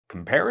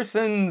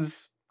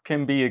Comparisons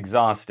can be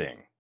exhausting.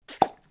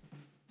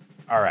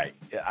 Alright,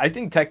 I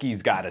think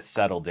techies gotta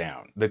settle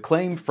down. The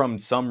claim from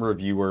some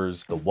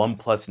reviewers, the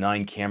OnePlus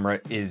 9 camera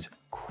is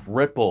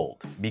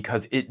crippled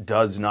because it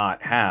does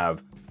not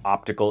have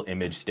optical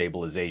image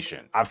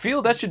stabilization. I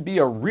feel that should be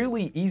a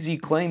really easy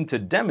claim to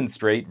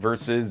demonstrate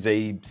versus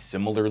a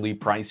similarly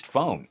priced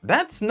phone.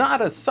 That's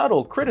not a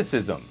subtle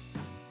criticism.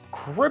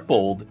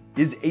 Crippled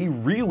is a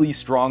really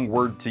strong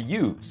word to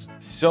use,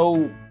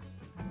 so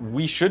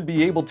we should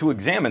be able to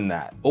examine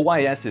that.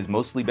 OIS is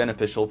mostly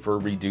beneficial for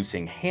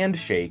reducing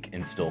handshake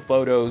in still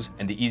photos,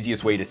 and the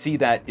easiest way to see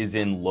that is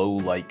in low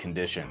light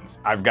conditions.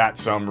 I've got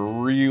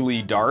some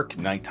really dark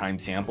nighttime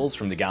samples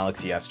from the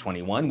Galaxy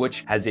S21,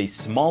 which has a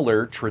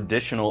smaller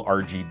traditional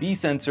RGB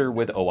sensor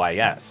with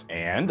OIS.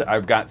 And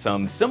I've got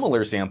some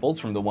similar samples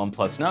from the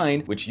OnePlus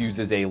 9, which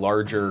uses a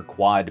larger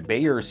quad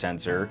Bayer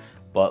sensor,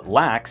 but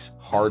lacks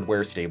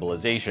hardware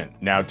stabilization.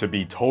 Now, to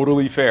be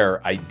totally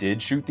fair, I did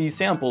shoot these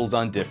samples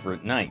on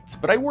different nights,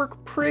 but I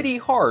work pretty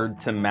hard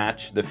to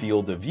match the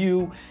field of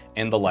view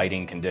and the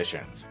lighting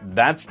conditions.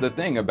 That's the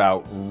thing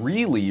about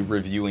really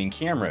reviewing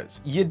cameras.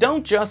 You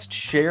don't just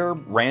share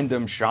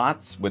random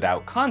shots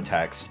without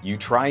context, you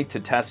try to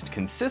test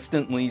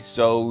consistently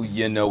so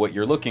you know what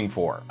you're looking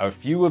for. A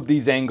few of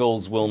these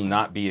angles will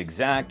not be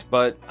exact,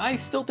 but I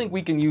still think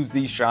we can use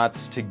these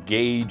shots to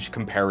gauge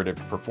comparative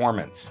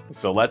performance.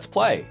 So let's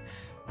play.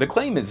 The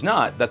claim is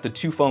not that the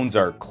two phones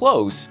are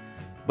close,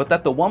 but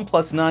that the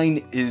OnePlus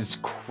 9 is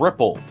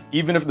crippled.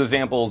 Even if the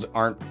samples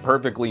aren't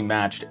perfectly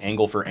matched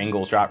angle for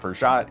angle, shot for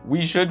shot,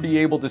 we should be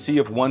able to see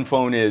if one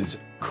phone is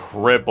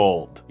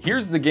crippled.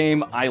 Here's the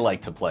game I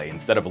like to play.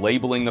 Instead of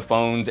labeling the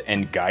phones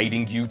and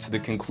guiding you to the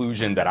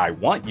conclusion that I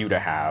want you to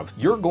have,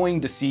 you're going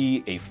to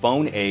see a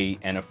phone A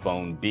and a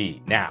phone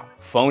B. Now,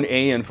 phone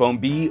A and phone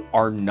B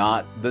are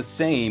not the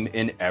same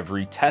in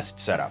every test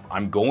setup.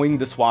 I'm going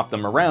to swap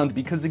them around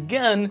because,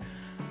 again,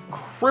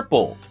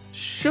 crippled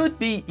should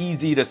be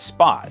easy to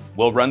spot.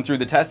 We'll run through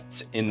the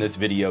tests in this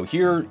video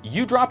here.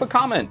 You drop a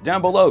comment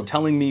down below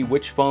telling me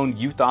which phone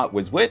you thought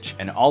was which,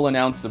 and I'll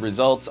announce the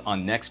results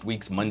on next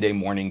week's Monday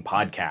morning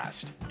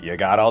podcast. You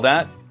got all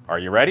that? Are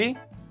you ready?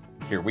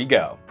 Here we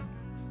go.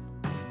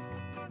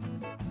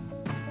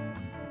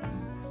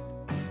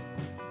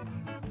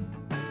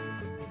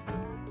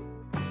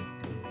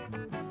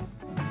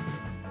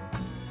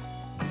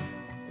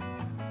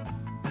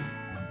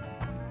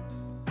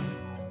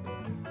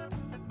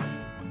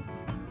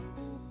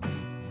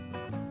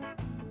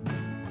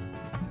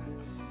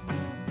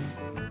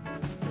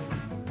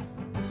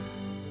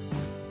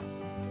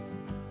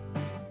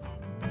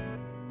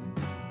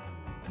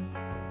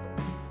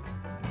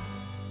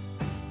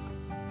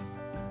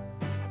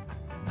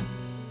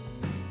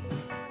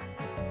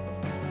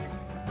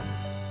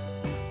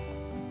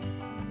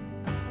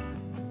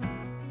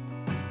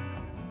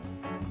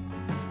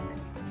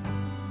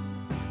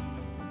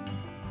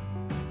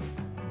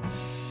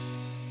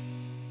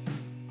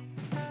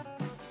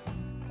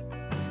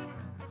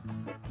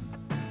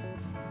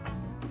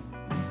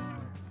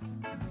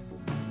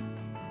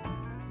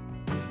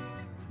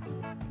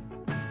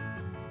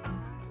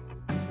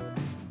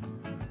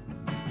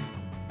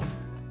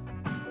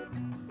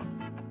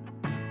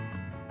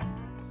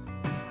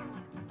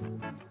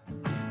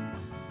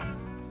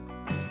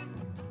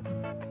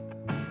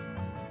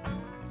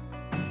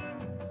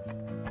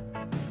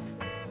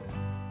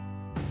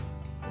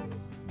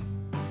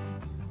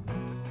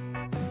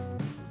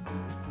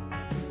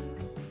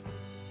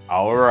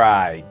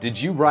 Alright, did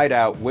you write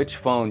out which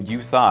phone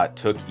you thought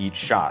took each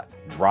shot?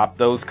 Drop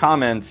those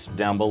comments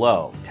down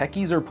below.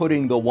 Techies are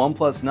putting the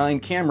OnePlus 9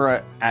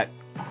 camera at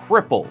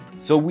crippled,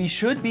 so we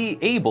should be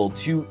able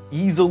to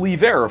easily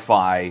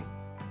verify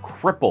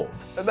crippled.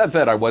 That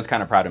said, I was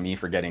kind of proud of me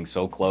for getting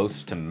so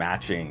close to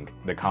matching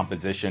the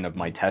composition of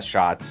my test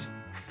shots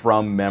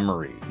from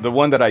memory. The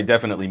one that I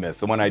definitely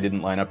missed, the one I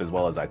didn't line up as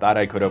well as I thought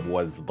I could have,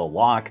 was the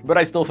lock, but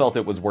I still felt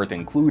it was worth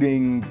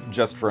including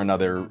just for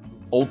another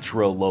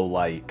ultra low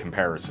light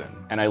comparison.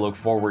 And I look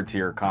forward to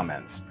your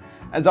comments.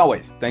 As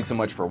always, thanks so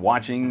much for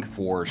watching,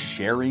 for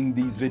sharing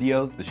these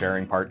videos. The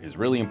sharing part is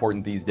really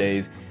important these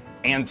days,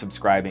 and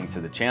subscribing to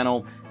the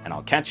channel, and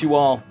I'll catch you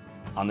all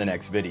on the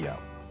next video.